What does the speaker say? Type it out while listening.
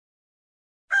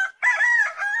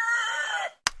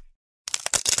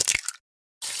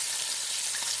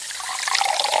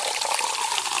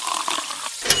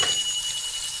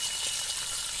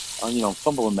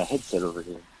fumbling my headset over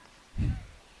here.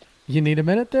 You need a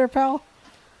minute there, pal?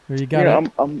 Or you got Yeah, it?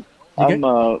 You I'm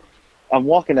get? I'm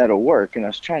walking out of work, and I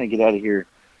was trying to get out of here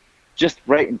just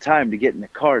right in time to get in the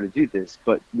car to do this.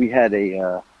 But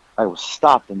I was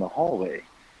stopped in the hallway,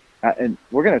 and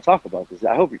we're gonna talk about this.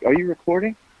 Are you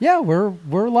recording? Yeah,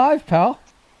 we're live, pal.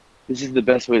 This is the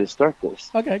best way to start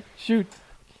this. Okay, shoot.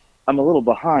 I'm a little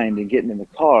behind in getting in the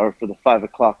car for the 5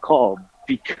 o'clock call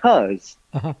because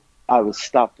Uh-huh. I was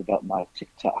stopped about my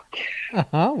TikTok.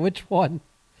 Uh-huh. Which one?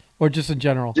 Or just in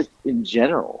general? Just in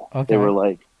general, Okay. they were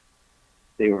like,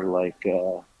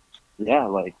 yeah,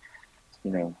 like,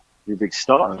 you're a big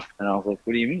star. And I was like,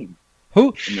 what do you mean?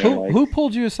 Who And they're who like, who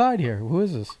pulled you aside here? Who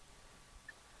is this?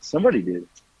 somebody did.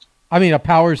 I mean, a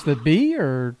powers that be,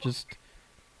 or just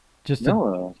a,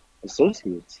 No,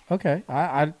 associates. okay.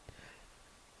 I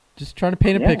just trying to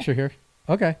paint a Yeah, picture here.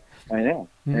 Okay. I know.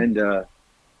 Hmm. And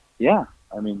yeah,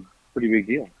 I mean, pretty big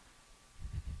deal.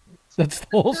 That's the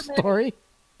whole story.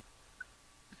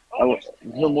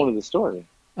 Hear more of the story.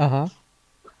 Uh-huh.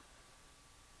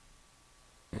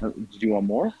 Did you want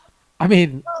more? I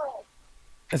mean,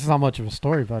 it's not much of a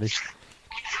story, buddy.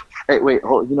 Hey, wait,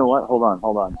 you know what? Hold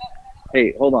on.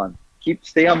 Hey, hold on.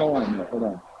 Stay on the line. Hold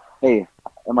on. Hey,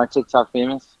 am I TikTok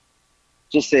famous?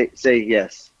 Just say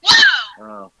yes.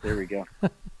 Oh, there we go.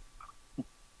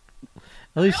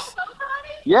 At least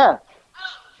Yeah.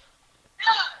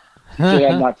 Say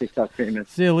I'm not TikTok famous.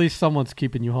 see, at least someone's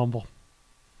keeping you humble.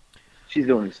 She's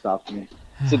the one who stopped me.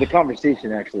 So the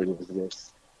conversation actually was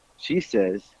this. She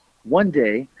says, one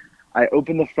day I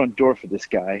opened the front door for this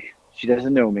guy. She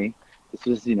doesn't know me. This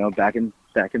was, back in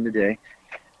the day.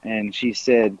 And she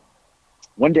said,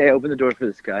 one day I opened the door for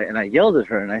this guy and I yelled at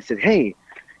her and I said, hey,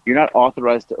 you're not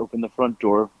authorized to open the front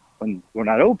door when we're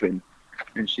not open.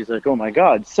 And she's like, oh my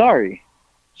God, sorry.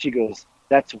 She goes,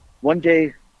 that's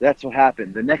what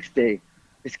happened. The next day,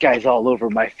 this guy's all over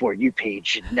my For You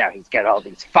page, and now he's got all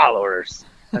these followers.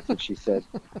 That's what she said.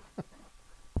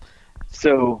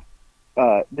 So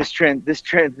this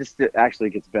actually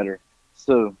gets better.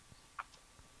 So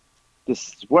this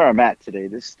is where I'm at today.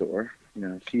 This store,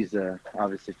 she's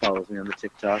obviously follows me on the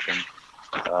TikTok,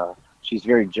 and she's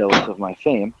very jealous of my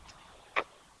fame.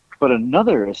 But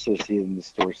another associate in the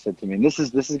store said to me, and this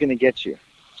is going to get you.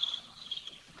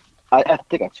 I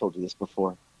think I've told you this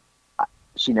before.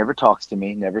 She never talks to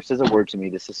me, never says a word to me,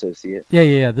 this associate.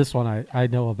 Yeah. This one I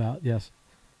know about. Yes.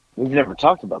 We've never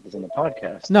talked about this in the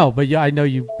podcast. No, but yeah, I know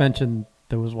you mentioned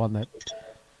there was one that.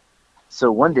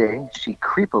 So one day, she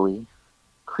creepily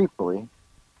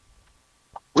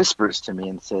whispers to me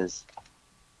and says,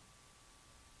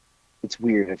 it's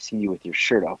weird, I've seen you with your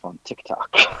shirt off on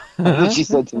TikTok. That's what she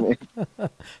said to me.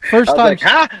 First I was time. like,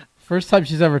 huh? First time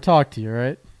she's ever talked to you,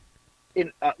 right?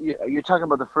 You're talking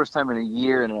about the first time in a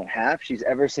year and a half she's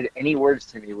ever said any words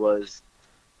to me was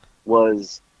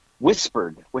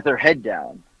whispered with her head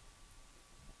down.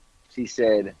 She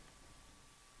said,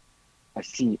 I've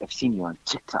seen you on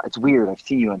TikTok. It's weird. I've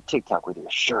seen you on TikTok with your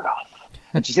shirt off.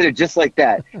 And she said it just like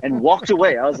that and walked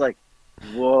away. I was like,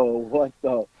 whoa, what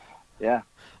the? Yeah.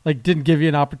 Like, didn't give you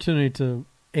an opportunity to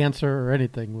answer or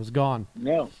anything. Was gone.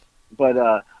 No.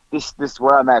 But this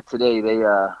where I'm at today, they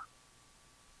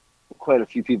quite a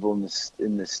few people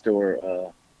in this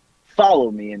store follow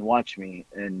me and watch me,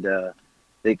 and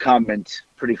they comment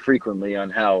pretty frequently on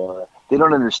how they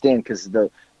don't understand, because the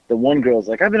one girl's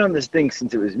like, I've been on this thing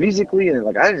since it was Musically,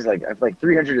 and I have like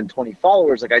 320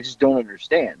 followers. Like, I just don't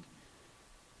understand.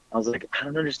 I was like, I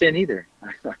don't understand either.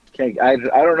 I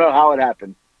don't know how it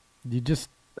happened. You just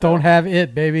don't have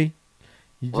it, baby.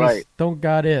 You just Right. don't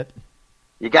got it.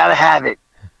 You gotta have it.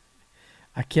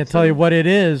 I can't tell you what it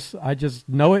is. I just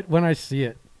know it when I see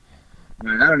it. I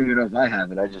mean, I don't even know if I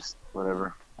have it. I just,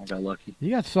 whatever. I got lucky.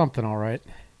 You got something, all right.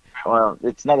 Well,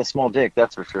 it's not a small dick,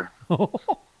 that's for sure.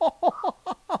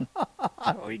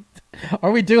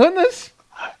 Are we doing this?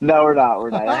 No, we're not. We're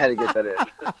not. I had to get that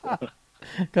in.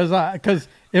 Because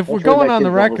if we're I'm sure going my on the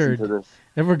kids don't listen record, to this.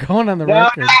 if we're going on the No,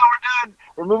 record, we're done.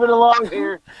 We're moving along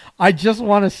here. I just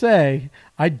want to say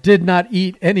I did not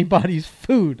eat anybody's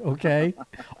food, okay,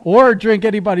 or drink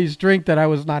anybody's drink that I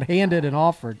was not handed and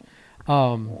offered.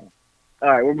 All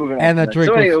right, we're moving on. And that drink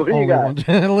So anyway, was what do you only got?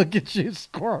 one. Look at you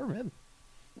squirming.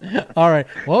 All right.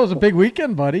 Well, it was a big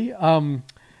weekend, buddy.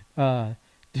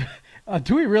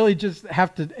 Do we really just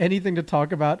have anything to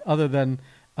talk about other than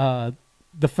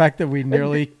the fact that we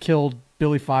nearly killed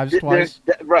Billy Fives twice?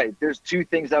 There's two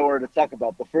things I wanted to talk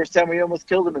about. The first time we almost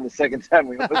killed him, and the second time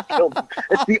we almost killed him.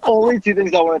 It's the only two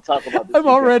things I want to talk about. I'm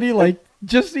already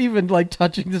just even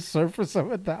touching the surface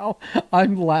of it now.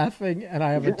 I'm laughing, and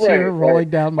I have a tear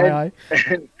rolling down my eye.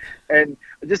 And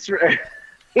just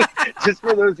Just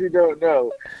for those who don't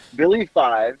know, Billy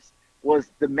Fives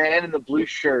was the man in the blue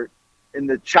shirt in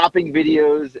the chopping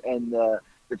videos and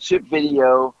the chip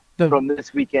video from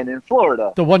this weekend in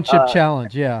Florida. The one chip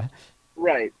challenge, yeah.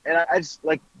 Right, and I just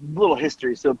like little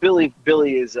history. So Billy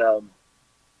is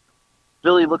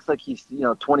Billy looks like he's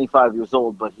 25 years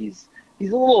old, but he's a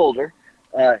little older.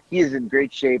 He is in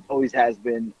great shape, always has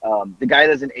been. The guy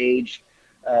doesn't age,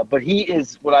 but he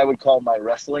is what I would call my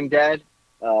wrestling dad.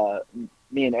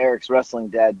 Me and Eric's wrestling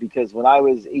dad, because when I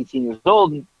was 18 years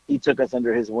old, he took us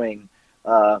under his wing.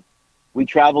 We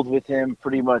traveled with him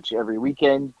pretty much every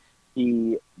weekend.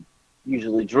 He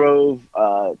usually drove,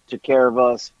 took care of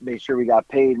us, made sure we got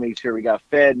paid, made sure we got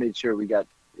fed, made sure we got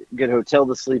a good hotel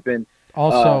to sleep in.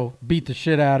 Also, beat the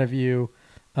shit out of you.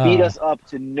 Beat us up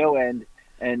to no end.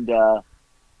 And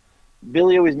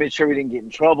Billy always made sure we didn't get in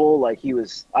trouble. Like he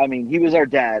was our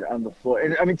dad on the floor.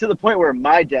 And I mean, to the point where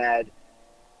my dad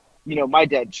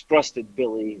trusted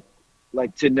Billy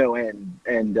like to no end.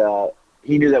 And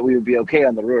he knew that we would be okay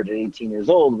on the road at 18 years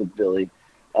old with Billy.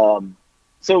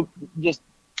 So just,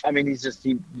 I mean, he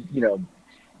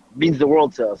means the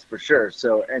world to us for sure.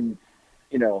 So, and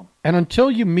until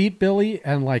you meet Billy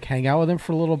and like hang out with him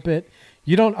for a little bit,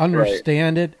 you don't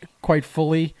understand it quite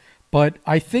fully. But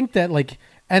I think that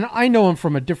and I know him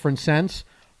from a different sense,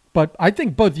 but I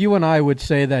think both you and I would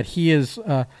say that he is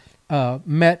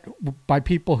met by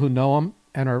people who know him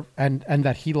and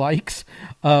that he likes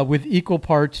with equal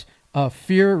parts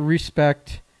fear,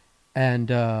 respect, and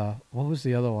what was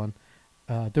the other one?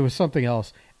 There was something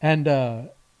else, and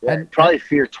probably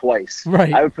fear twice.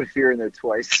 Right, I would put fear in there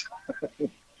twice.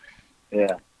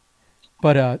 Yeah,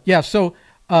 but So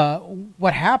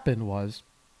what happened was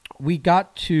we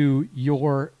got to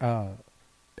your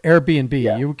Airbnb.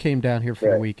 Yeah. You came down here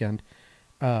for the weekend,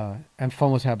 and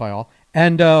fun was had by all.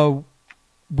 And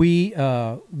we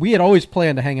had always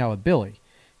planned to hang out with Billy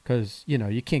because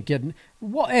you can't get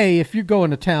if you go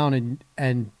into town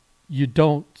and you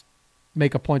don't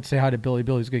make a point to say hi to Billy,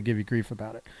 Billy's going to give you grief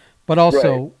about it. But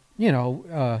also,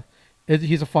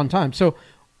 he's a fun time. So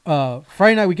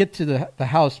Friday night we get to the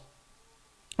house,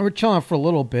 and we're chilling for a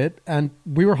little bit, and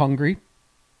we were hungry,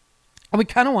 and we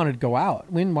kind of wanted to go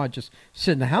out. We didn't want to just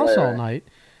sit in the house all night,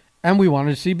 and we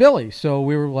wanted to see Billy. So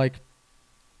we were like,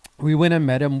 we went and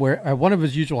met him at one of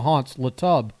his usual haunts, La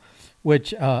Tub,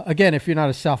 which, again, if you're not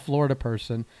a South Florida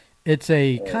person, it's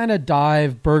a kind of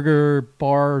dive burger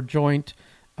bar joint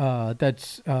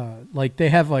that's like they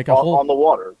have like a whole on the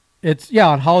water. It's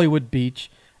on Hollywood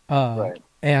Beach,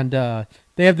 and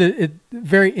they have the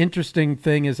very interesting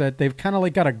thing is that they've kind of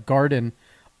like got a garden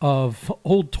of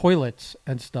old toilets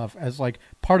and stuff as like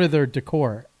part of their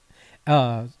decor.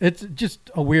 It's just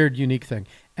a weird, unique thing,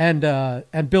 and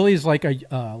Billy's like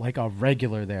a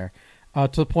regular there, to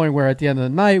the point where at the end of the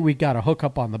night we got a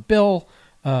hookup on the bill.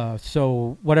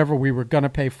 So whatever we were going to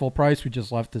pay full price, we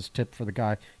just left this tip for the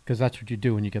guy because that's what you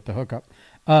do when you get the hookup.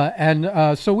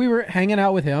 So we were hanging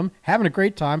out with him, having a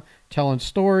great time, telling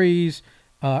stories.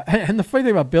 And the funny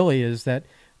thing about Billy is that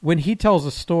when he tells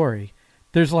a story,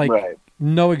 there's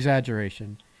no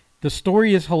exaggeration. The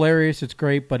story is hilarious. It's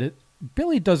great, but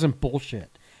Billy doesn't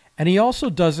bullshit. And he also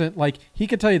doesn't he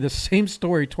could tell you the same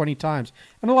story 20 times.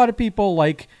 And a lot of people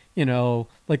like the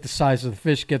size of the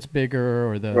fish gets bigger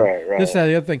or the this, that,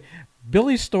 the other thing.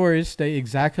 Billy's stories stay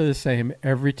exactly the same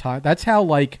every time. That's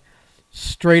how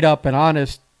straight up and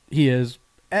honest he is.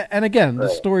 And again, the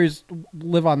stories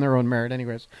live on their own merit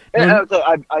anyways. And I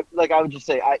would just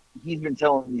say, he's been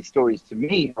telling these stories to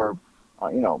me for,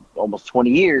 almost 20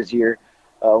 years here.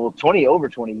 Over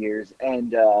 20 years.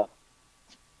 And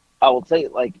I will tell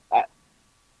you,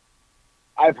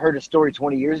 I've heard a story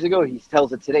 20 years ago. He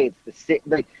tells it today. It's the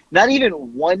same. Not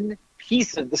even one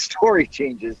piece of the story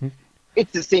changes.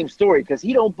 It's the same story because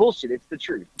he don't bullshit. It's the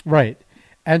truth. Right.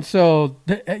 And so,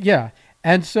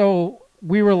 And so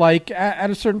we were at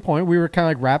a certain point, we were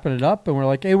kind of wrapping it up, and we're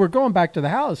like, hey, we're going back to the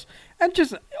house. And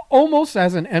just almost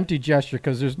as an empty gesture,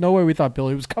 because there's no way we thought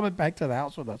Billy was coming back to the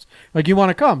house with us. You want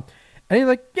to come? And he's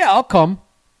like, yeah, I'll come.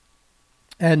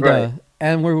 And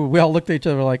and we all looked at each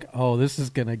other like, oh, this is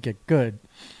going to get good.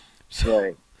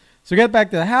 So we got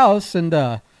back to the house, and,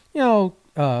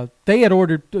 they had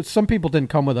ordered, some people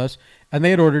didn't come with us, and they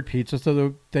had ordered pizza,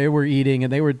 so they were eating,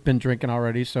 and they were been drinking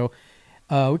already. So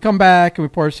we come back, and we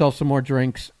pour ourselves some more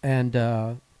drinks, and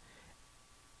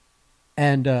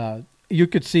you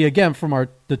could see, again, from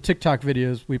the TikTok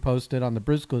videos we posted on the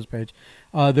Briscoes page,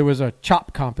 there was a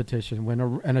chop competition,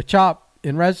 and a chop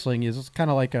in wrestling is kind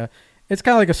of like a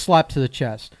slap to the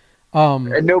chest.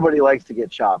 And nobody likes to get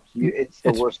chopped. It's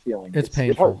the worst feeling. It's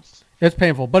painful. It's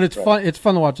painful, but it's fun. It's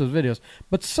fun to watch those videos.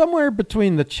 But somewhere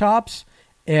between the chops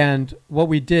And what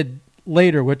we did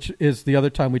later, which is the other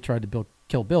time we tried to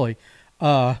kill Billy,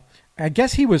 I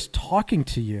guess he was talking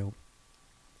to you.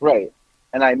 Right.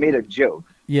 And I made a joke.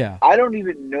 Yeah. I don't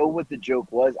even know what the joke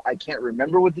was. I can't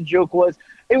remember what the joke was.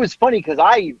 It was funny because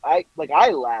I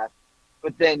laughed,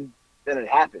 but then it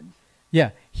happened. Yeah.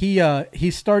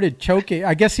 He started choking.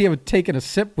 I guess he had taken a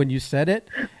sip when you said it.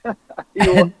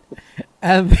 And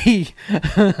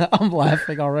I'm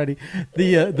laughing already.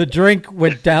 The drink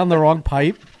went down the wrong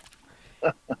pipe.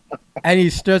 And he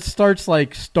starts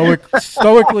like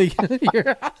stoically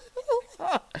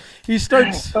he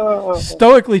starts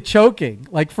stoically choking.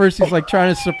 Like first he's like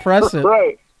trying to suppress it.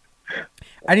 Right.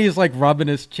 And he's like rubbing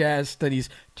his chest and he's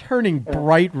turning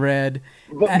bright red.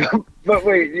 But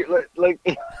wait,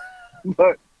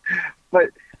 but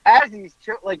as he's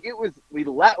like it was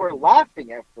we're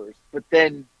laughing at first, but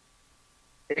then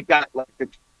it got like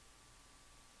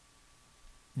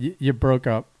you broke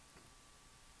up.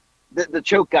 The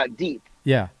choke got deep.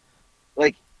 Yeah.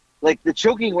 Like the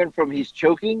choking went from he's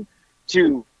choking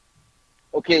to,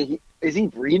 okay, is he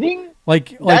breathing?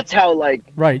 Like that's how like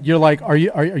right. You're like, are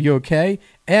you okay?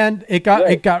 And it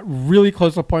got really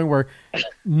close to the point where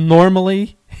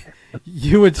normally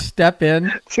you would step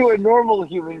in to a normal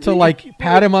human to being, like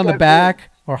pat him on the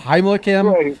back or Heimlich him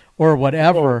right. or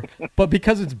whatever. But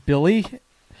because it's Billy,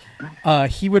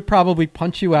 he would probably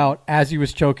punch you out as he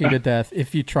was choking to death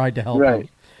if you tried to help him.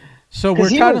 So we're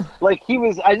kind of like I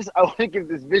want to give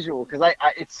this visual because I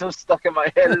it's so stuck in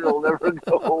my head it'll never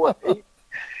go away.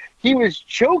 He was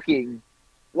choking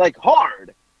like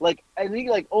hard, like and he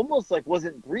like almost like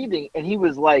wasn't breathing, and he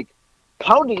was like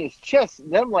pounding his chest.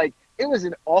 And then like it was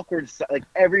an awkward, like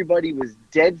everybody was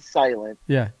dead silent.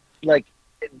 Yeah, like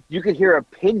you could hear a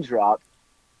pin drop,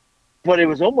 but it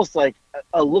was almost like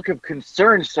a look of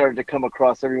concern started to come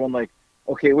across everyone. Like,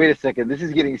 okay, wait a second, this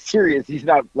is getting serious. He's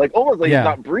not like almost like he's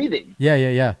not breathing.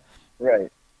 Yeah.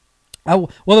 Right. Well,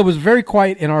 it was very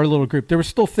quiet in our little group. There were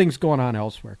still things going on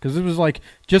elsewhere because it was like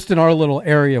just in our little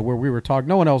area where we were talking.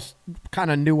 No one else kind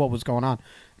of knew what was going on.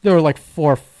 There were like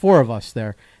four of us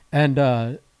there, and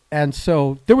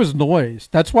so there was noise.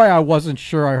 That's why I wasn't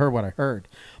sure I heard what I heard.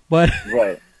 But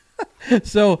right.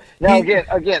 So now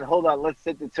again, hold on. Let's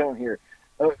set the tone here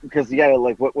because you gotta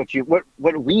like what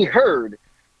we heard.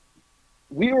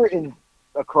 We were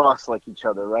across like each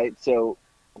other, right? So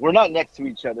we're not next to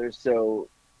each other. So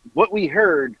what we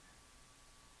heard,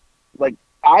 like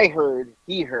I heard,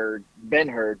 he heard, Ben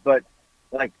heard, but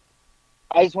like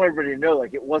I just want everybody to know,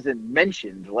 like it wasn't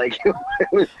mentioned. Like it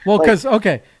was, well, because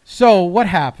okay, so what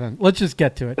happened? Let's just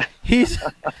get to it. He's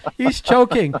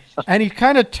choking, and he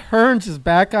kind of turns his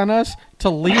back on us to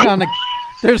lean on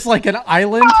there's like an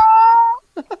island.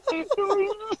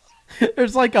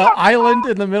 There's like an island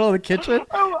in the middle of the kitchen.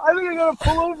 I think I gotta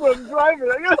pull over. I'm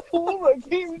driving. I gotta pull over. I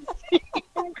can't even see.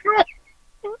 I'm crying.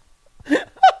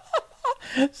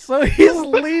 So he's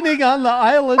leaning on the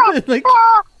island. And like,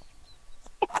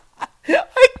 it's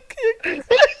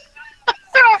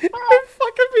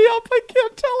fucking me up. I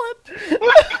can't tell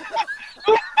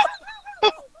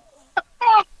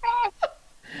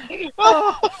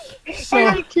it.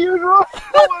 So tears rolling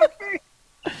down my face.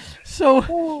 So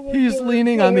he's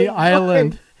leaning on the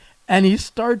island, and he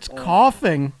starts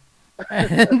coughing.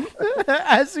 And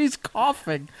as he's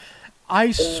coughing,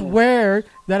 I swear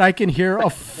that I can hear a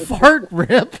fart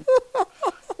rip.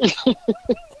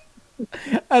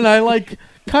 And I like,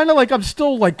 kind of like I'm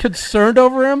still like concerned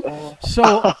over him.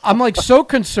 So I'm like so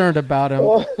concerned about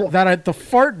him that the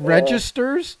fart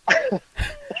registers.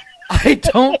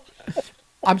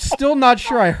 I'm still not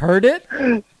sure I heard it.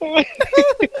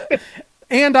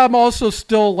 And I'm also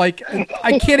still like,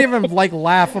 I can't even like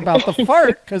laugh about the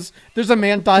fart because there's a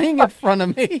man dying in front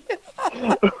of me.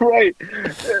 Right.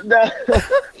 Now,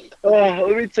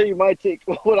 let me tell you my take.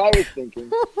 What I was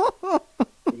thinking.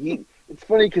 It's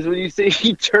funny because when you say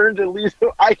he turned to leave,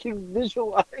 I can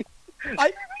visualize.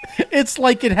 It's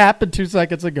like it happened 2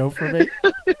 seconds ago for me.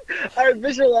 I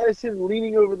visualize him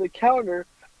leaning over the counter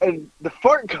and the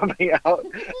fart coming out,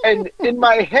 and in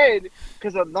my head,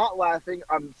 because I'm not laughing,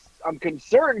 I'm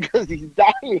concerned because he's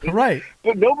dying. Right.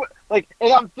 But nobody, like,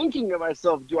 and I'm thinking to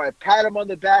myself, do I pat him on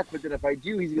the back? But then if I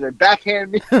do, he's gonna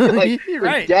backhand me. Like,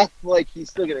 right. Death, like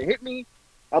he's still gonna hit me.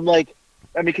 I'm like,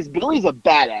 I mean, because Billy's a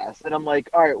badass, and I'm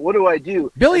like, all right, what do I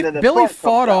do? Billy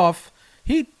fought off.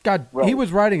 He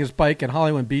was riding his bike in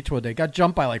Hollywood Beach one day, got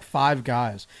jumped by like 5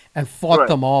 guys, and fought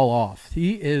them all off.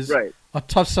 He is a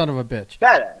tough son of a bitch.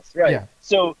 Badass, right? Yeah.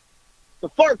 So the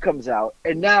fart comes out,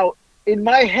 and now in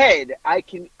my head, I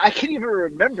can even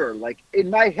remember. Like in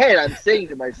my head, I'm saying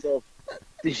to myself,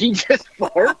 "Did he just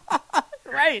fart?"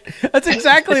 Right. That's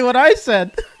exactly what I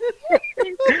said.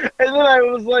 then I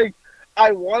was like,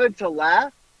 I wanted to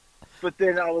laugh, but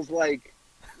then I was like,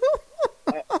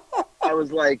 I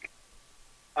was like,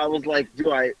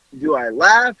 do I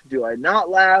laugh? Do I not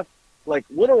laugh? Like,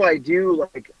 what do I do?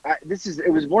 Like,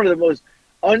 it was one of the most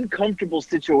uncomfortable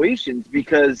situations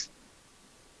because,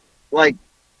 like,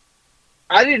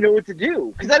 I didn't know what to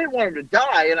do because I didn't want him to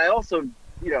die, and I also,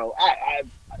 you know,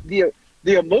 the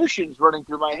emotions running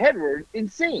through my head were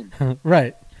insane.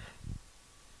 Right.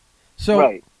 So,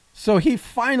 right. So he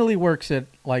finally works it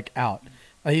like out.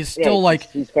 He's still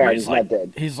he's fine. He's not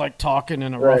dead. He's like talking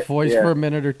in a rough voice for a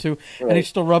minute or two, and he's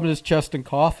still rubbing his chest and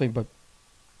coughing, but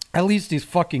at least he's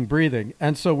fucking breathing.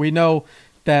 And so we know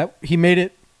that he made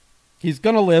it. He's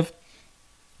gonna live,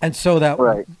 and so that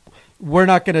we're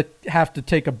not gonna have to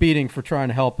take a beating for trying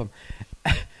to help him.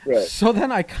 Right. So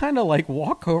then I kind of like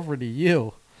walk over to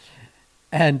you,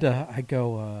 and I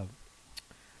go,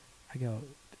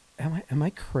 am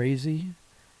I crazy?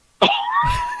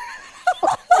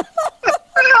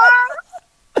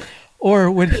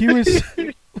 Or when he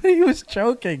was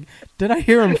choking, did I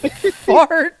hear him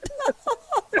fart?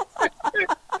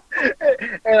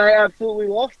 And I absolutely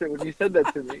lost it when you said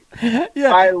that to me.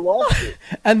 Yeah, I lost it.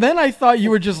 And then I thought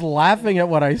you were just laughing at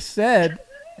what I said,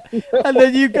 and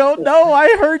then you go, "No,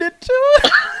 I heard it too."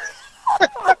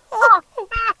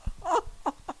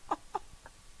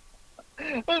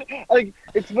 Like,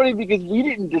 it's funny because we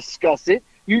didn't discuss it.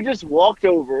 You just walked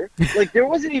over. Like, there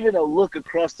wasn't even a look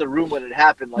across the room when it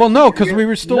happened. Like, well, no, because we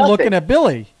were still looking at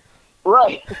Billy.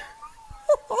 Right.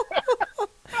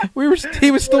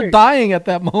 He was still dying at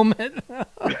that moment.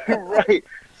 Right.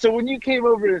 So when you came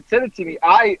over and said it to me,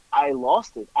 I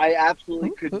lost it. I absolutely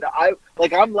couldn't.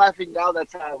 I'm laughing now.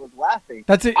 That's how I was laughing.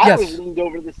 That's it. I was leaned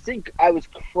over the sink. I was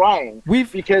crying.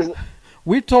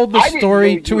 We've told the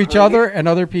story to each other and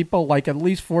other people like at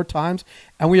least 4 times,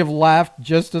 and we have laughed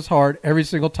just as hard every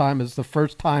single time as the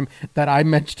first time that I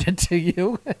mentioned it to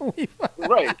you.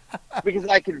 Right, because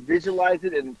I could visualize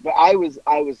it,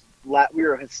 but we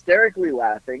were hysterically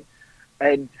laughing,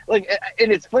 and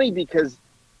it's funny because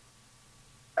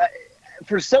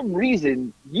for some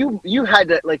reason you had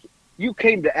to you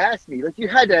came to ask me. Like, you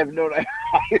had to have known I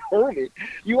heard it.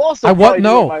 You also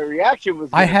knew my reaction was.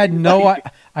 I had no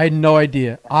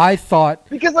idea. I thought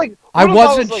because I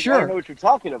wasn't sure. I don't know what you're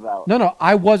talking about. No,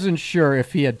 I wasn't sure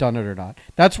if he had done it or not.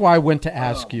 That's why I went to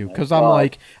ask you because I'm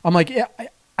like, yeah,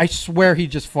 I swear he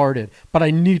just farted, but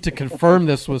I need to confirm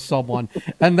this with someone,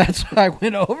 and that's why I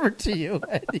went over to you.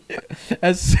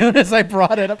 As soon as I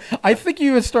brought it up, I think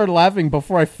you even started laughing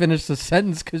before I finished the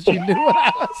sentence because you knew what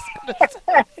I was going to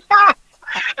say.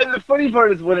 And the funny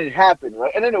part is when it happened,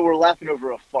 right? And I know we're laughing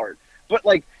over a fart, but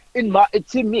in my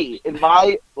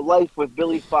life with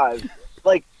Billy Fives,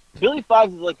 Billy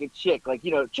Fives is like a chick.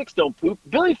 Chicks don't poop.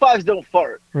 Billy Fives don't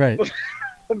fart. Right.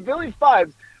 Billy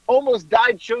Fives almost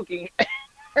died choking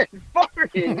and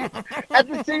farting at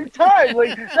the same time.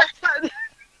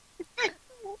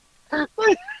 That's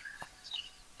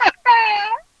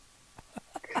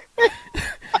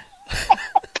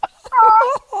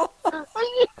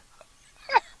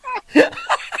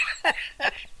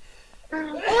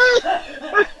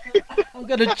I'm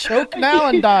gonna choke now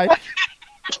and die.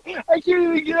 I can't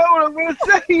even get out what I'm gonna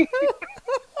say.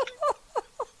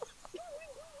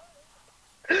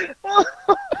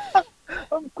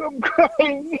 I'm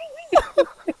crying.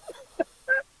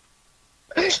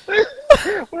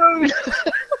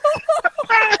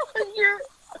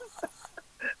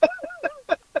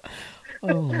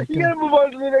 Oh my God. You gotta move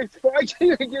on to the next part. I can't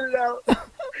even get it out.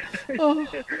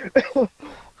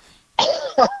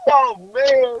 Oh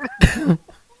man.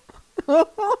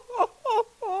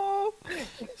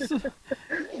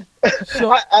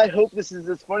 So I hope this is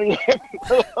as funny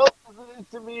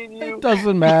to me and you. It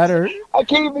doesn't matter. I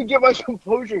can't even get my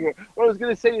composure here. What I was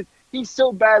gonna say is he's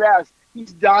so badass.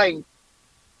 He's dying.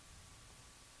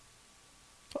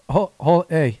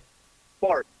 Hey.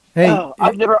 Fart. Hey.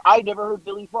 I never heard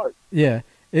Billy fart. Yeah.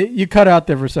 You cut out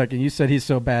there for a second. You said he's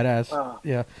so badass.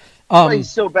 Yeah. He's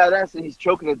so badass and he's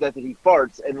choking to death and he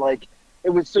farts and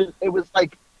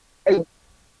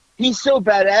he's so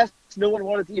badass no one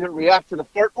wanted to even react to the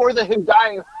fart or him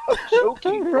dying of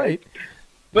choking. Right.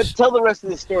 But tell the rest of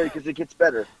the story because it gets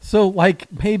better. So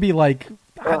maybe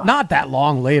not that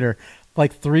long later,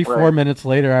 3-4 minutes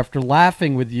later after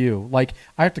laughing with you, I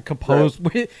have to compose.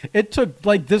 Right. It took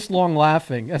this long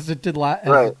laughing as it did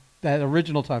that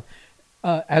original time,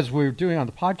 as we were doing on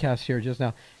the podcast here just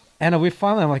now. And we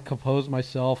finally, composed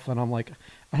myself, and I'm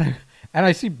and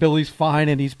I see Billy's fine,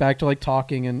 and he's back to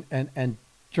talking and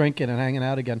drinking and hanging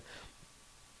out again.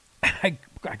 I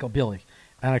go, Billy,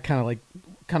 and I kind of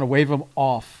kind of wave them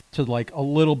off to like a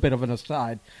little bit of an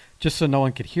aside, just so no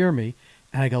one could hear me.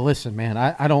 And I go, listen, man,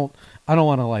 I don't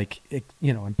want to like,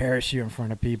 embarrass you in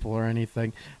front of people or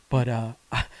anything, but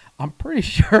I'm pretty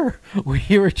sure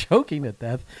we were choking to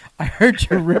death. I heard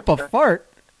you rip a fart.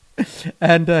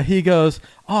 And he goes,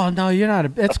 oh, no, you're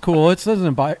not. It's cool. It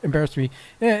doesn't embarrass me.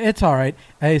 It's all right.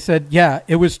 And he said, yeah,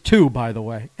 it was 2, by the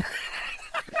way.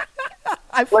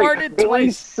 I farted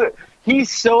twice.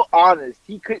 He's so honest.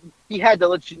 He had to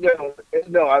let you know.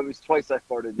 No, I was twice. I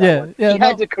farted. He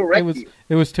had to correct you.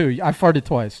 It was 2. I farted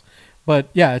twice, but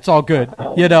yeah, it's all good.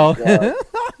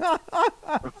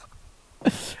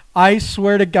 I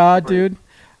swear to God, dude,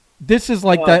 this is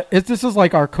like that. This is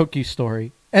like our cookie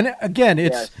story. And again,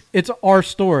 it's our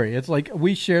story. It's like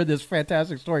we share this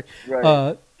fantastic story.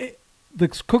 Right. The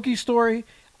cookie story,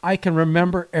 I can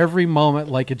remember every moment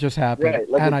like it just happened. Right,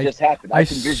 like it just happened. I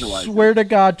can visualize it. I swear to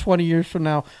God, 20 years from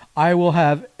now, I will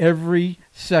have every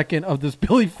second of this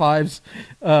Billy Fives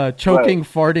choking,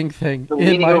 farting thing. The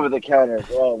leaning over the counter.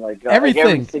 Oh, my God. Everything.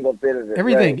 Like every single bit of it.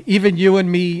 Everything. Right. Even you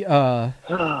and me,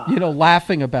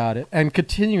 laughing about it and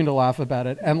continuing to laugh about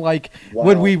it. And like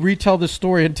when we retell this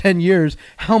story in 10 years,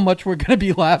 how much we're going to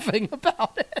be laughing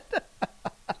about it.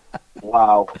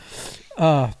 Wow.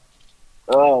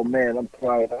 Oh, man, I'm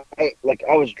crying. I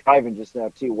was driving just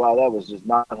now, too. Wow, that was just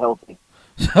not healthy.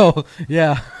 So,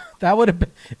 yeah, it would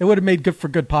have made good for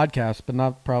good podcast, but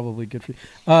not probably good for you.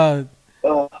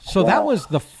 So that was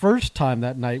the first time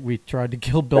that night we tried to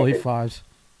kill Billy Fives.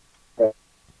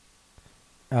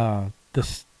 The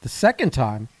second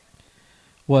time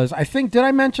was, I think, did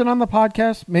I mention on the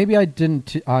podcast? Maybe I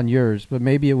didn't on yours, but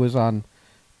maybe it was on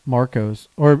Marco's.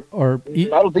 Or I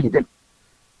don't think you did.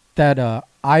 That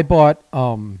I bought.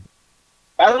 I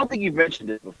don't think you've mentioned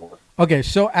it before. Okay,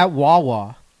 so at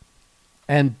Wawa,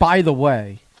 and by the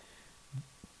way,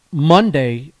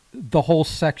 Monday the whole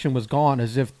section was gone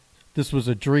as if this was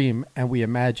a dream and we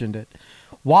imagined it.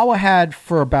 Wawa had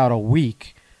for about a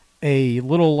week a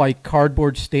little like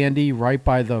cardboard standee right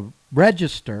by the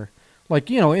register,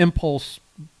 like impulse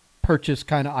purchase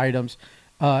kind of items,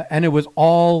 and it was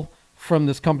all from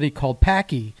this company called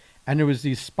Packy. And there was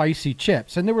these spicy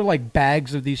chips. And there were like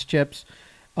bags of these chips.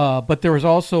 But there was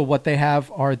also what they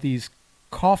have are these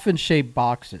coffin-shaped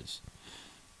boxes,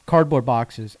 cardboard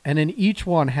boxes. And in each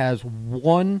one has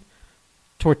one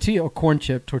tortilla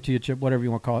chip, whatever you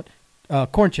want to call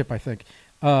it. Corn chip, I think.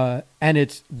 And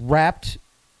it's wrapped.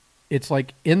 It's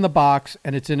like in the box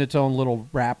and it's in its own little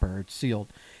wrapper. It's sealed.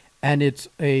 And it's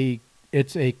a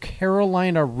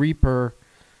Carolina Reaper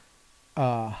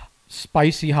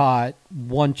spicy hot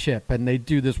one chip, and they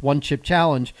do this one chip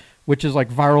challenge, which is like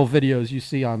viral videos you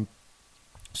see on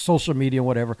social media and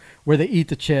whatever, where they eat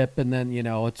the chip and then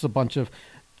it's a bunch of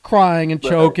crying and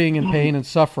choking and pain and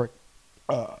suffering.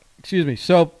 Excuse me.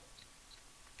 So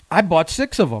I bought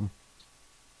 6 of them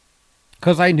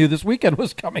because I knew this weekend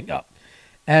was coming up,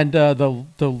 and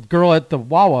the girl at the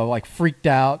Wawa like freaked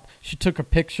out. She took a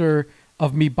picture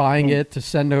of me buying it to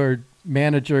send to her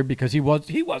manager because he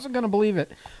wasn't going to believe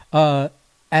it.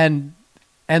 And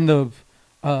the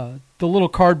little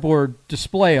cardboard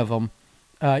display of them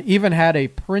even had a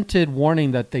printed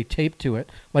warning that they taped to it.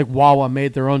 Like Wawa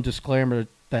made their own disclaimer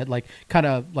that like kind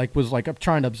of like was like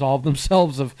trying to absolve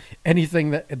themselves of anything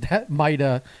that might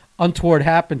untoward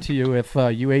happen to you if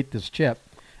you ate this chip.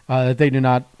 That they do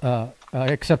not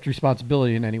accept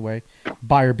responsibility in any way.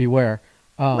 Buyer beware.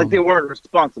 Like they weren't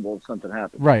responsible if something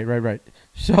happened. Right.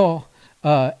 So,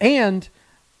 and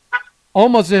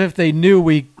almost as if they knew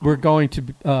we were going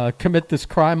to commit this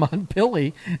crime on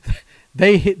Billy,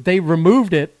 they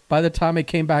removed it by the time it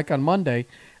came back on Monday.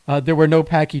 There were no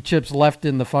Packy chips left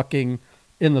in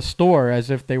the store,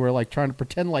 as if they were like trying to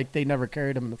pretend like they never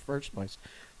carried them in the first place.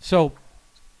 So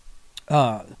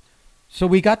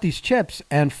we got these chips,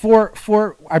 and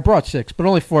four. I brought 6, but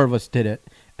only 4 of us did it,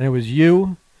 and it was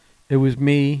you. It was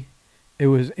me, it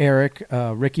was Eric,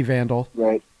 Ricky Vandal,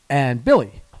 right, and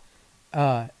Billy.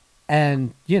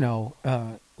 And,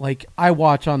 like I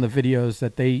watch on the videos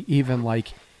that they even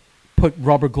like put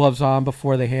rubber gloves on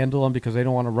before they handle them because they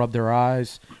don't want to rub their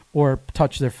eyes or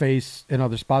touch their face in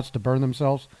other spots to burn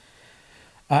themselves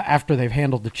after they've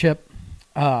handled the chip.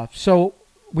 So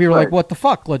we were like, what the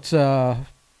fuck? Let's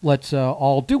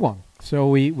all do one. So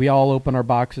we all opened our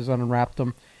boxes and unwrapped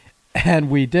them. And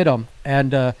we did them,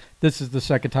 and this is the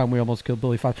second time we almost killed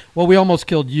Billy Fives. Well, we almost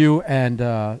killed you and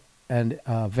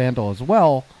Vandal as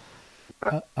well.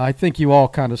 I think you all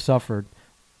kind of suffered,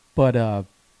 but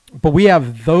we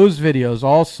have those videos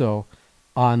also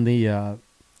on the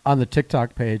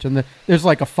TikTok page, and there's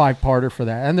like a 5-parter for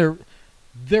that, and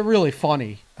they're really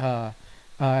funny.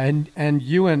 and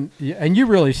you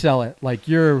really sell it. Like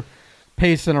you're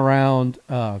pacing around,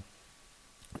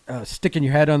 sticking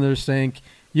your head under the sink.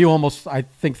 You almost, I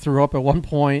think, threw up at one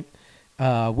point.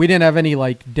 We didn't have any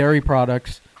like dairy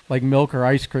products like milk or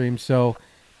ice cream, so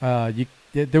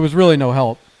there was really no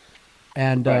help.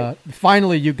 And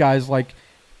finally, you guys like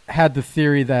had the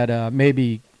theory that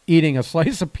maybe eating a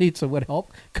slice of pizza would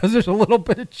help because there's a little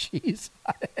bit of cheese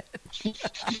on it.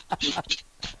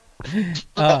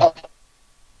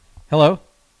 Hello?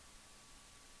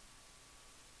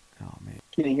 Oh, man.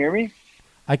 Can you hear me?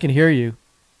 I can hear you.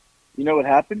 You know what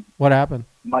happened? What happened?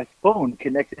 My phone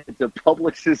connected to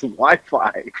Publix's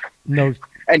Wi-Fi. No.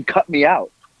 And cut me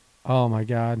out. Oh, my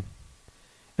God.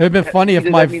 It would have been funny if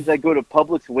that means I go to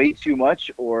Publix way too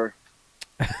much, or...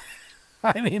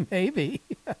 I mean, maybe.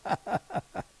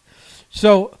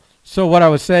 So what I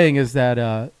was saying is that,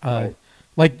 right.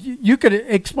 like, you could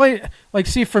explain, like,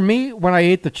 see, for me, when I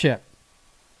ate the chip,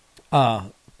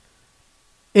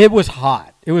 it was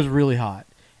hot. It was really hot.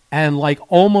 And, like,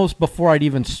 almost before I'd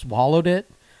even swallowed it,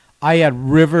 I had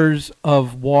rivers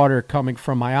of water coming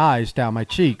from my eyes down my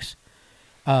cheeks.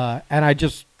 And I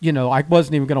just, I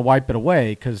wasn't even going to wipe it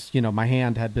away because, my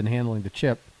hand had been handling the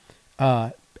chip.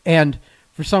 And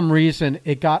for some reason,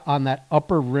 it got on that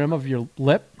upper rim of your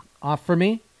lip for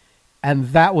me. And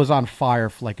that was on fire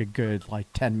for like a good,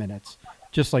 10 minutes.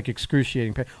 Just like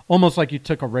excruciating pain. Almost like you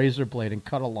took a razor blade and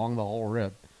cut along the whole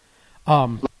rib.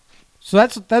 So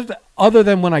that's other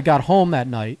than when I got home that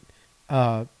night,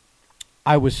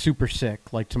 I was super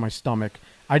sick, like to my stomach.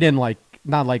 I didn't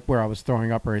not like where I was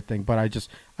throwing up or anything, but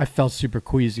I felt super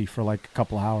queasy for like a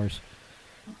couple hours.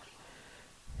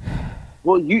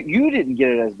 Well, you didn't get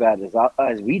it as bad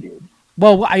as we did.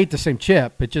 Well, I ate the same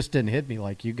chip. It just didn't hit me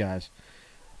like you guys.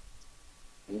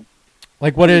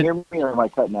 Like what? Can you hear me, or am I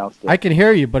cutting out still? I can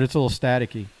hear you, but it's a little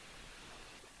staticky.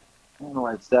 I don't know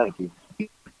why it's staticky. I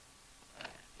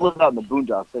live out in the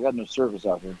boondocks. I got no service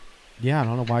out here. Yeah, I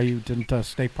don't know why you didn't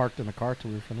stay parked in the car till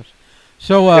we were finished.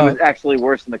 So it was actually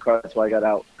worse in the car. That's why I got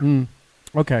out.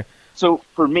 Okay. So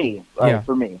for me, the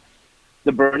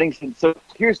burning. So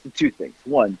here's the two things.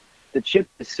 One, the chip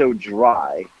is so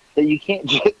dry that you can't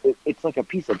just. It's like a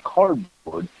piece of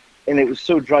cardboard, and it was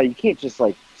so dry you can't just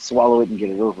like swallow it and get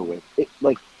it over with. It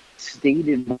like stayed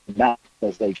in my mouth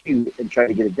as I chewed and tried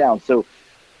to get it down. So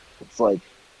it's like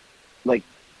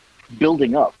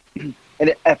building up,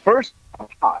 and at first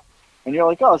it's hot, and you're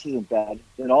like, oh, this isn't bad.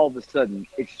 Then all of a sudden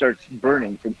it starts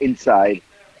burning from inside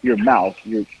your mouth,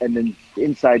 and then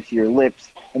inside to your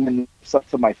lips, and then up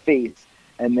to my face,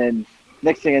 and then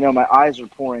next thing I know, my eyes are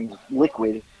pouring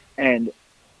liquid, and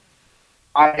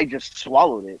I just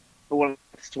swallowed it. But when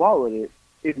I swallowed it,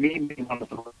 it made me want to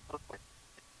throw up.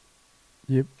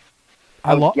 Yep.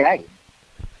 I was gagging.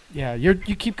 Yeah, you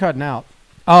keep cutting out.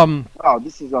 Oh,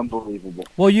 this is unbelievable.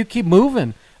 Well, you keep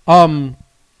moving.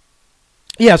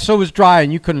 Yeah, so it was dry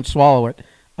and you couldn't swallow it.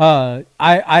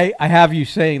 I have you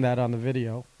saying that on the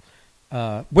video,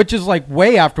 which is like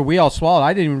way after we all swallowed.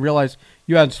 I didn't even realize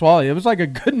you hadn't swallowed it. It was like a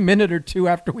good minute or two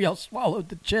after we all swallowed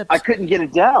the chips. I couldn't get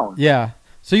it down. Yeah.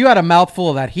 So you had a mouthful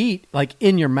of that heat, like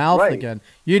in your mouth again.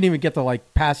 You didn't even get to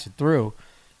like pass it through.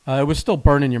 It was still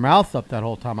burning your mouth up that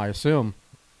whole time, I assume.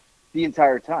 The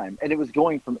entire time. And it was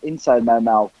going from inside my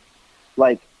mouth,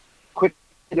 like, quick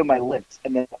into my lips,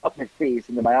 and then up my face,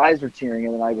 and then my eyes were tearing,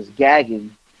 and then I was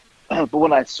gagging. But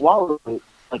when I swallowed it,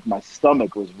 like, my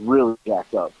stomach was really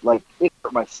jacked up. Like, it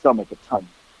hurt my stomach a ton.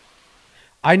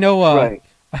 I know,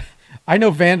 I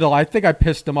know Vandal. I think I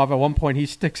pissed him off at one point. He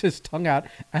sticks his tongue out,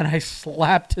 and I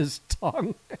slapped his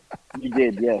tongue. You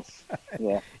did, yes.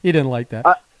 Yeah. He didn't like that.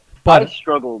 But I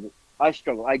struggled.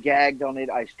 I gagged on it.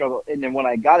 I struggled. And then when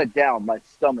I got it down, my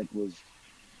stomach was,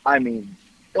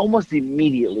 almost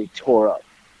immediately tore up.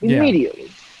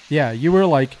 Immediately. Yeah, you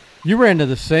were into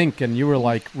the sink and you were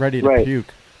like ready to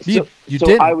puke. You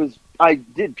did. I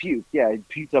did puke. Yeah, I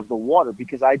puked up the water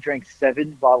because I drank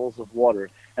 7 bottles of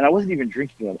water. And I wasn't even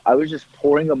drinking them. I was just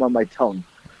pouring them on my tongue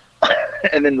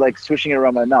and then like swishing it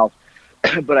around my mouth.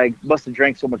 But I must have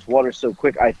drank so much water so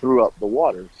quick I threw up the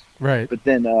waters. Right. But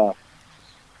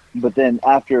then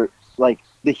after, like,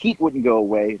 the heat wouldn't go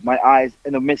away, my eyes,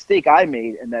 and the mistake I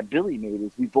made and that Billy made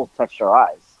is we both touched our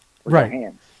eyes with our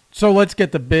hands. So let's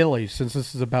get to Billy, since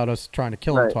this is about us trying to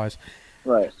kill him twice.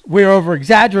 Right. We're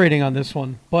over-exaggerating on this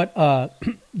one, but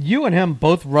you and him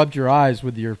both rubbed your eyes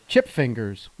with your chip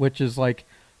fingers, which is, like,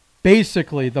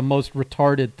 basically the most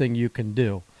retarded thing you can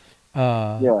do.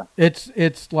 Yeah.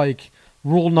 It's like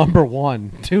rule number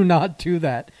 1, do not do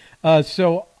that.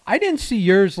 So I didn't see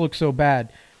yours look so bad.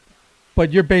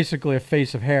 but you're basically a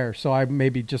face of hair, so I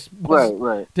maybe just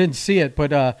didn't see it.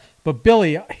 But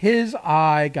Billy, his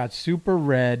eye got super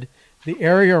red. The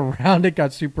area around it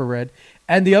got super red.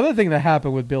 And the other thing that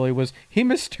happened with Billy was he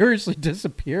mysteriously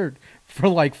disappeared for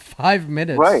like 5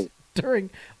 minutes during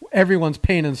everyone's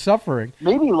pain and suffering.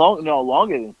 Maybe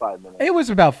longer than 5 minutes. It was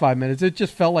about 5 minutes. It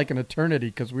just felt like an eternity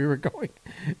because we were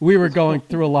going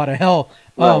through a lot of hell.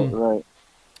 Right.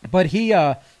 But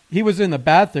he was in the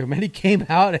bathroom and he came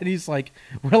out and he's like,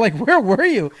 we're like, where were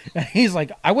you? And he's like,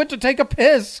 I went to take a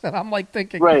piss. And I'm like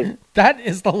thinking, that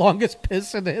is the longest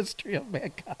piss in the history of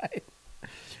mankind.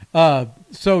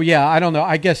 So yeah, I don't know.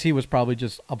 I guess he was probably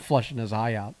just flushing his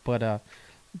eye out. But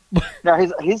now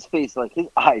his face, like his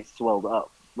eyes swelled up.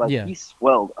 Like he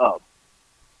swelled up.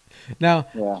 Now,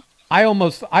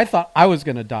 I thought I was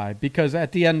gonna die because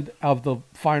at the end of the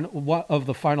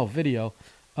final video,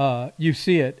 you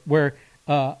see it where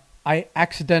I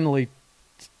accidentally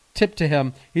tipped to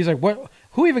him. He's like, "What?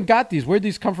 Who even got these? Where'd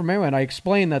these come from anyway?" And I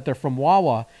explained that they're from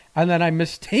Wawa, and then I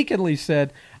mistakenly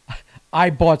said,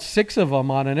 "I bought 6 of them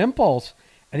on an impulse."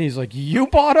 And he's like, "You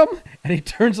bought them?" And he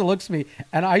turns and looks at me,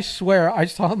 and I swear I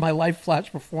saw my life flash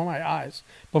before my eyes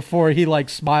before he like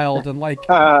smiled and like.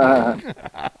 I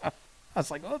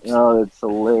was like, "Oops!" Oh, that's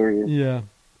hilarious. Yeah.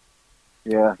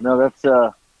 Yeah. No, that's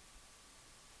that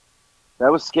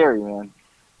was scary, man.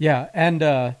 Yeah, and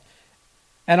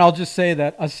I'll just say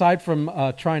that aside from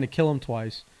trying to kill him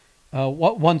twice,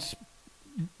 once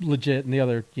legit and the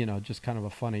other, just kind of a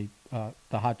funny,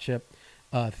 the hot chip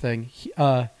thing.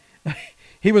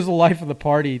 He was the life of the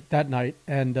party that night,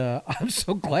 and I'm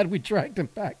so glad we dragged him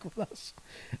back with us.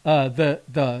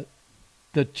 The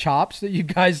chops that you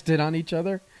guys did on each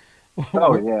other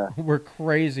were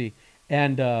crazy,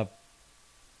 and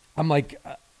I'm like,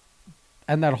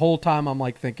 and that whole time I'm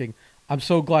like thinking, I'm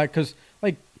so glad because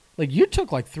like you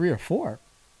took like 3 or 4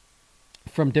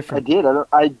 from different. I did.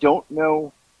 I don't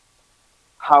know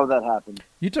how that happened.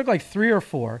 You took like 3 or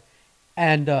 4,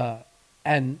 and to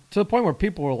the point where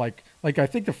people were like I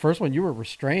think the first one you were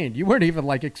restrained. You weren't even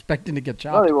like expecting to get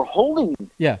chopped. No, they were holding.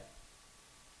 Yeah.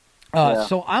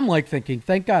 So I'm like thinking,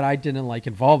 thank God I didn't like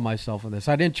involve myself in this.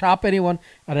 I didn't chop anyone,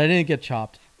 and I didn't get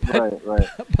chopped. But, right.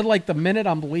 But like the minute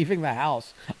I'm leaving the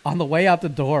house, on the way out the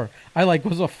door, I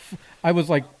was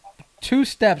like 2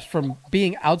 steps from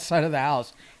being outside of the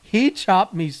house. He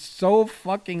chopped me so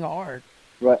fucking hard.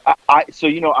 Right. So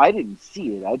I didn't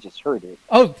see it. I just heard it.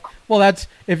 Oh, well, that's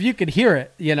if you could hear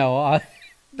it,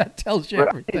 that tells you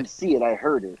everything. I didn't see it. I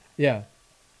heard it. Yeah.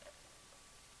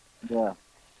 Yeah.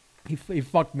 He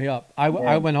fucked me up. I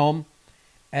went home,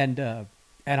 and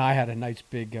I had a nice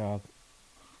big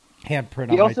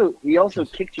handprint. He also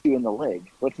kicked you in the leg.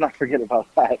 Let's not forget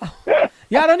about that.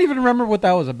 Yeah, I don't even remember what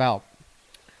that was about.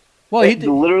 Well, he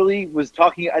literally was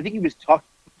talking. I think he was talking.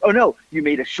 Oh no, you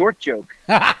made a short joke.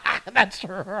 That's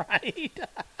right.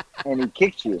 And he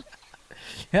kicked you.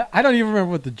 Yeah, I don't even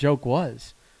remember what the joke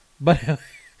was, but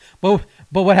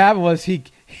what happened was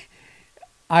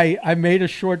I made a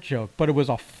short joke, but it was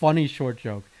a funny short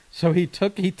joke. So he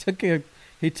took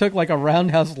like a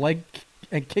roundhouse leg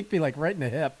and kicked me like right in the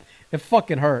hip. It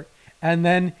fucking hurt. And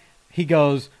then he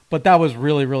goes, "But that was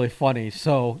really, really funny.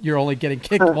 So you're only getting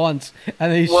kicked once."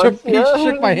 And then he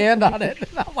shook my hand on it.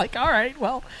 And I'm like, all right,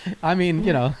 well, I mean,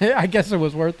 I guess it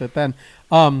was worth it then.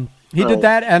 He did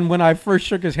that, and when I first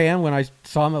shook his hand, when I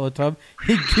saw him at the tub,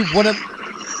 he wouldn't.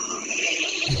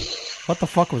 What the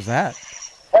fuck was that?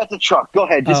 That's a truck. Go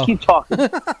ahead. Just keep talking.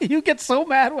 You get so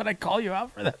mad when I call you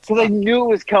out for that. Because I knew it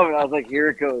was coming. I was like, here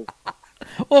it goes.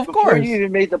 Well, of Before course. you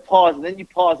even made the pause, and then you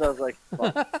paused. I was like,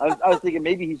 fuck. I was thinking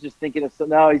maybe he's just thinking of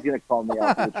something. Now he's going to call me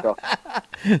out for the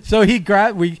truck. So he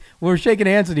we were shaking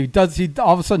hands, and he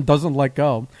all of a sudden doesn't let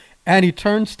go. And he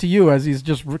turns to you as he's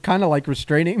just kind of like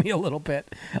restraining me a little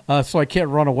bit, so I can't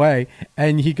run away.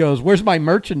 And he goes, "Where's my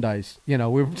merchandise?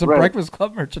 Some Breakfast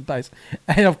Club merchandise."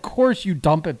 And of course, you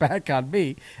dump it back on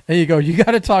me. And you go, "You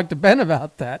got to talk to Ben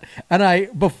about that."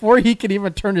 And before he can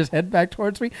even turn his head back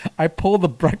towards me, I pull the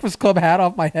Breakfast Club hat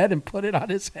off my head and put it on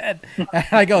his head. And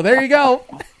I go, "There you go."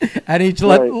 And he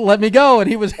let me go, and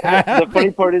he was happy. The funny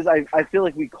part is, I feel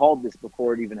like we called this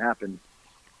before it even happened.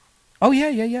 Oh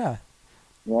yeah.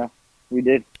 Yeah, we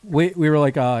did. We were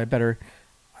like, I better,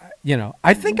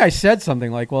 I think I said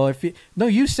something like, well,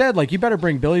 you said like, you better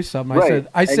bring Billy something.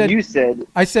 I said,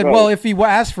 right. Well, if he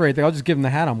asks for anything, I'll just give him the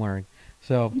hat I'm wearing.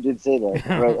 So you did say that,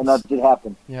 right? And that did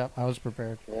happen. Yeah, I was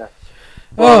prepared. Yeah.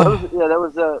 Well, that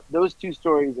was those 2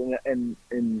 stories in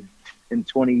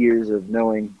 20 years of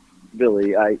knowing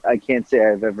Billy. I can't say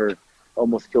I've ever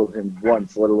almost killed him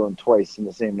once, let alone twice in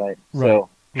the same night. Right. So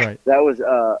right. That was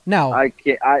now I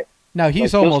can't. Now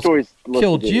he's Like, those almost stories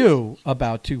killed days. you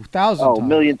about 2,000 Oh, a times.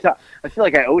 million times. I feel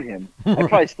like I owed him. I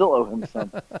probably still owe him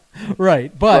some.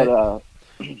 Right, but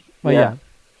yeah.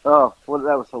 Oh, well,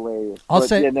 that was hilarious. I'll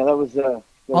say- yeah, no, that was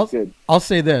good. I'll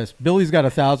say this: Billy's got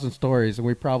 1,000 stories, and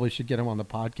we probably should get him on the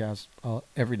podcast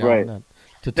every now and then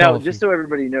to tell Now, us. just so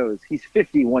everybody knows, he's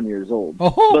 51 years old,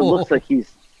 Oh.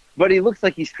 but he looks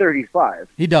like he's 35.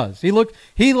 He does. He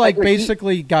Like,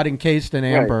 basically got encased in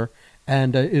amber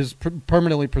and is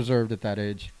permanently preserved at that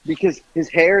age. Because his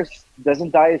hair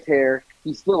doesn't dye his hair.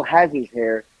 He still has his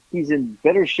hair. He's in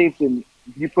better shape than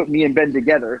you put me and Ben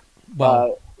together.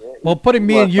 Well, putting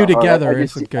me and you together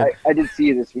isn't good. I did see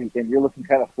you this weekend. You're looking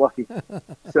kind of fluffy.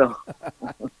 So,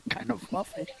 Kind of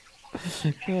fluffy.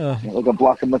 like a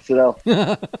block of mozzarella.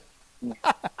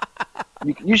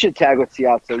 You should tag with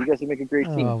Siazzo. You guys would make a great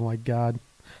team. Oh my God!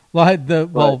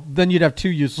 Well, then you'd have two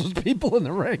useless people in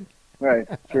the ring. Right,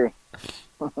 true.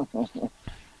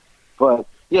 But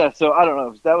yeah, so I don't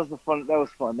know. That was fun. That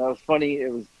was funny.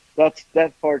 That's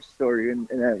that fart story,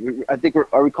 and I think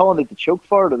are we calling it the choke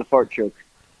fart or the fart choke?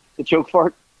 The choke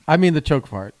fart. I mean the choke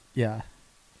fart. Yeah.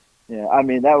 Yeah, I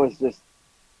mean that was just.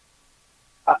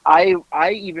 I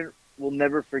even will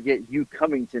never forget you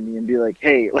coming to me and be like,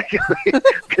 "Hey," like,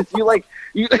 because you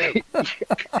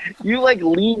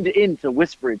leaned in to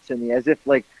whisper it to me as if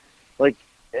like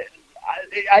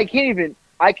I can't even.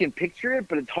 I can picture it,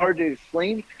 but it's hard to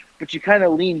explain. But you kind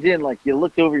of leaned in, like you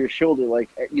looked over your shoulder, like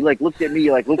you looked at me,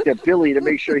 you looked at Billy to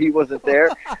make sure he wasn't there.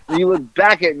 And you looked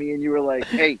back at me and you were like,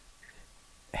 "Hey,"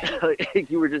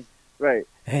 you were just right.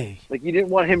 Hey, like you didn't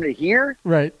want him to hear.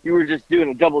 Right. You were just doing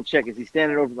a double check. Is he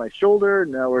standing over my shoulder?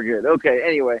 No, we're good. Okay.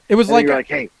 Anyway, it was like,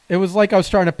 hey. It was like I was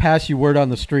trying to pass you word on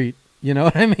the street. You know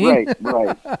what I mean?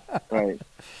 Right.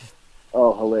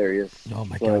 Oh, hilarious. Oh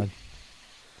my God.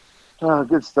 Oh,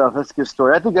 good stuff. That's a good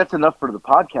story. I think that's enough for the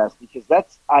podcast because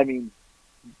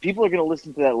people are going to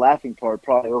listen to that laughing part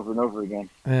probably over and over again.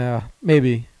 Yeah,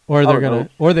 maybe.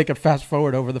 Or they could fast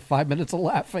forward over the 5 minutes of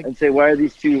laughing and say, "Why are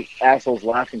these two assholes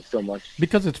laughing so much?"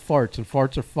 Because it's farts, and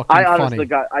farts are fucking funny. I honestly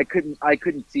got, I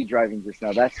couldn't see driving just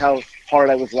now. That's how hard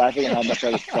I was laughing and how much I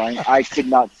was crying. I could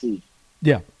not see.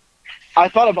 Yeah. I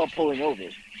thought about pulling over.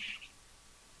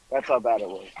 That's how bad it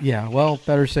was. Yeah. Well,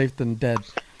 better safe than dead.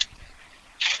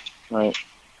 Right.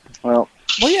 Well,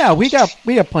 yeah, we got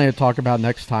plenty to talk about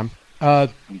next time.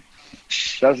 That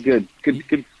was good.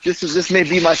 Good. This may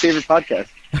be my favorite podcast.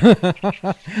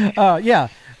 Yeah.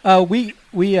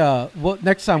 Well,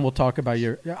 next time we'll talk about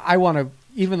I want to,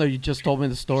 even though you just told me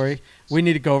the story, we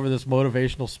need to go over this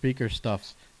motivational speaker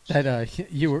stuff that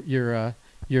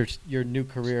your new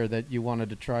career that you wanted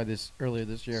to try this earlier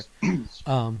this year.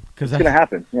 Because it's gonna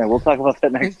happen. Yeah, we'll talk about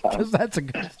that next time. Because that's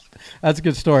a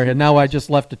good story. And now I just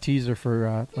left a teaser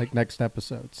for next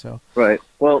episode. So right.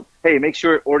 Well, hey, make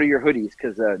sure order your hoodies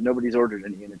because nobody's ordered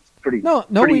any, and it's pretty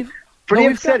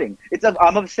upsetting.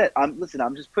 I'm upset.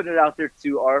 I'm just putting it out there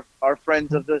to our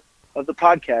friends of the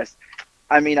podcast.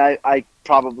 I mean, I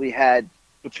probably had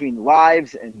between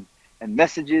lives and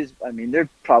messages. I mean, there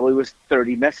probably was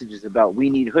 30 messages about we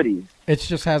need hoodies. It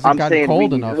just hasn't gotten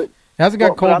cold enough. It hasn't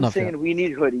gotten cold enough yet. I'm saying we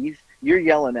need hoodies. You're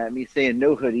yelling at me saying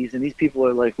no hoodies, and these people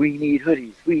are like, we need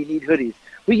hoodies. We need hoodies.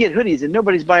 We get hoodies, and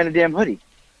nobody's buying a damn hoodie.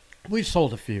 We've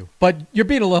sold a few, but you're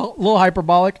being a little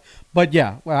hyperbolic. But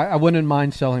yeah, I wouldn't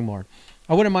mind selling more.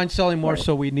 I wouldn't mind selling more,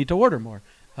 so we need to order more.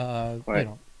 Right.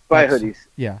 Buy hoodies.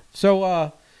 Yeah.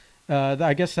 So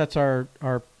I guess that's our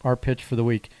pitch for the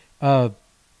week.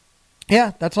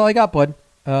 Yeah, that's all I got, bud.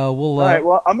 All right.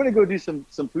 Well, I'm gonna go do some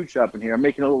food shopping here. I'm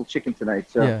making a little chicken tonight.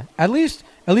 So yeah. At least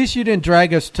you didn't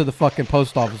drag us to the fucking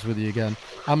post office with you again.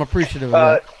 I'm appreciative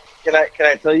of that. Can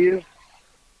I tell you?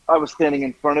 I was standing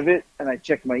in front of it and I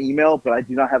checked my email, but I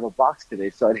do not have a box today,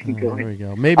 so I didn't go in. There we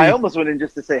go. Maybe I almost went in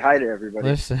just to say hi to everybody.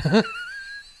 Listen.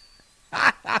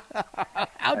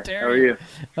 How dare you?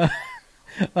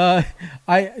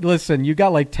 Listen. You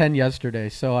got like 10 yesterday,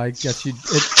 so I guess it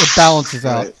balances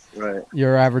out. Right.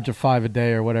 Your average of 5 a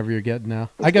day or whatever you're getting now.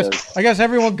 I guess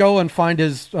everyone go and find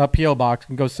his PO box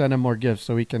and go send him more gifts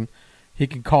so he can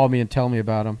call me and tell me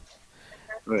about them.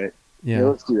 Right. Yeah.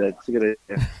 Let's do that. It's a good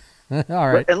idea.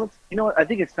 All right. And you know what? I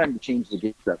think it's time to change the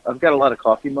gift up. I've got a lot of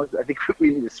coffee mugs. I think we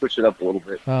need to switch it up a little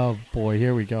bit. Oh boy,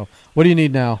 here we go. What do you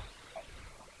need now?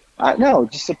 No,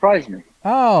 just surprise me.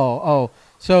 Oh.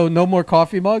 So no more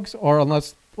coffee mugs, or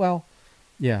unless, well,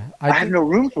 yeah. I have no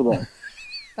room for them.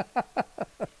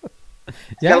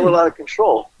 Yeah, got a little out of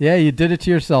control. Yeah, you did it to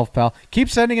yourself, pal. Keep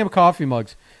sending him coffee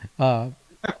mugs. All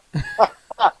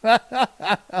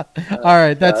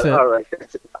right, that's it. All right,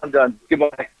 I'm done.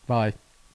 Goodbye. Bye.